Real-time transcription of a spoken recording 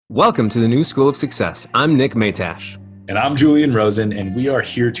Welcome to the New School of Success. I'm Nick Maytash. And I'm Julian Rosen, and we are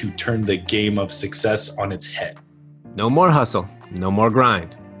here to turn the game of success on its head. No more hustle, no more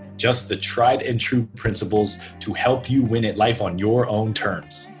grind. Just the tried and true principles to help you win at life on your own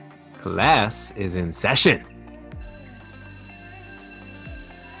terms. Class is in session.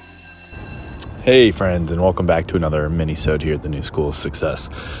 Hey friends, and welcome back to another Minisode here at the New School of Success.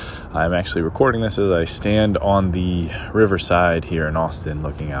 I'm actually recording this as I stand on the riverside here in Austin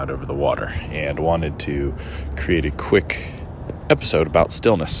looking out over the water, and wanted to create a quick episode about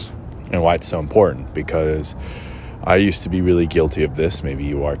stillness and why it's so important, because I used to be really guilty of this. Maybe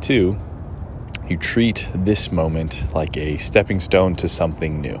you are too. You treat this moment like a stepping stone to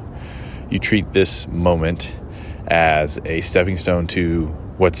something new. You treat this moment as a stepping stone to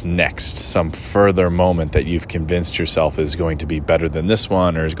what's next, some further moment that you've convinced yourself is going to be better than this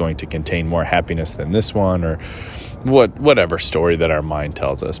one, or is going to contain more happiness than this one, or whatever story that our mind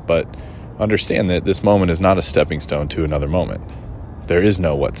tells us. But understand that this moment is not a stepping stone to another moment. There is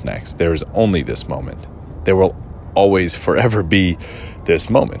no what's next. There is only this moment. There will always forever be this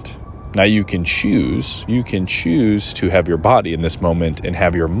moment. Now you can choose to have your body in this moment and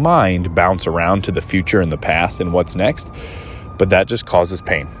have your mind bounce around to the future and the past and what's next. But that just causes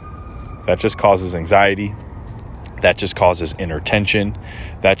pain. That just causes anxiety. That just causes inner tension.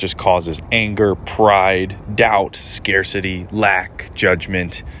 That just causes anger, pride, doubt, scarcity, lack,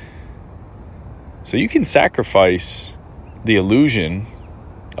 judgment. So you can sacrifice the illusion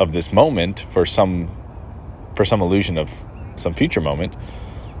of this moment for some illusion of some future moment,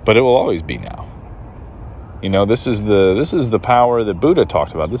 but it will always be now. You know, this is the power that Buddha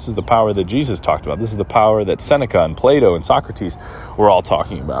talked about. This is the power that Jesus talked about. This is the power that Seneca and Plato and Socrates were all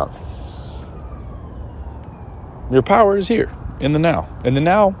talking about. Your power is here in the now. And the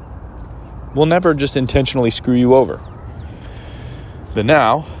now will never just intentionally screw you over. The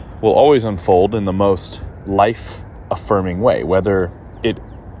now will always unfold in the most life-affirming way, whether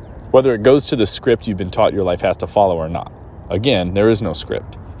it goes to the script you've been taught your life has to follow or not. Again, there is no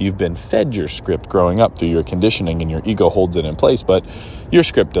script. You've been fed your script growing up through your conditioning, and your ego holds it in place, but your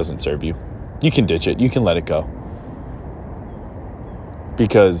script doesn't serve you. You can ditch it. You can let it go.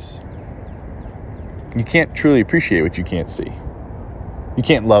 Because you can't truly appreciate what you can't see. You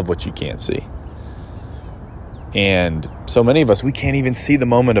can't love what you can't see. And so many of us, we can't even see the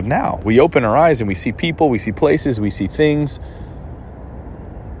moment of now. We open our eyes and we see people, we see places, we see things.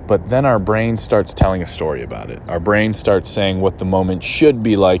 But then our brain starts telling a story about it. Our brain starts saying what the moment should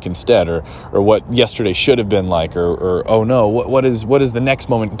be like instead, or what yesterday should have been like, or oh no, what is the next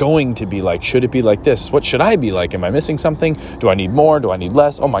moment going to be like? Should it be like this? What should I be like? Am I missing something? Do I need more? Do I need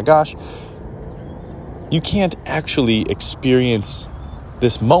less? Oh my gosh. You can't actually experience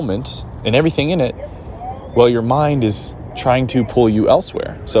this moment and everything in it while your mind is trying to pull you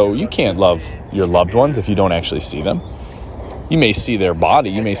elsewhere. So you can't love your loved ones if you don't actually see them. You may see their body,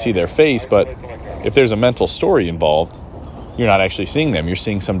 you may see their face, but if there's a mental story involved, you're not actually seeing them. You're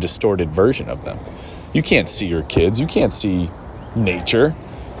seeing some distorted version of them. You can't see your kids. You can't see nature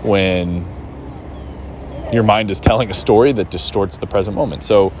when your mind is telling a story that distorts the present moment.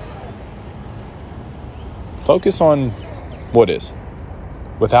 So focus on what is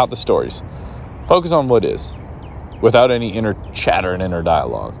without the stories. Focus on what is without any inner chatter and inner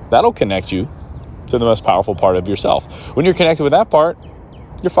dialogue. That'll connect you to the most powerful part of yourself. When you're connected with that part,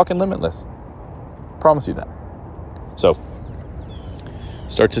 you're fucking limitless. Promise you that. So,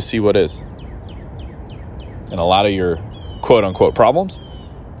 start to see what is. And a lot of your quote-unquote problems,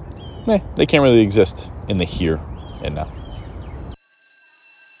 they can't really exist in the here and now.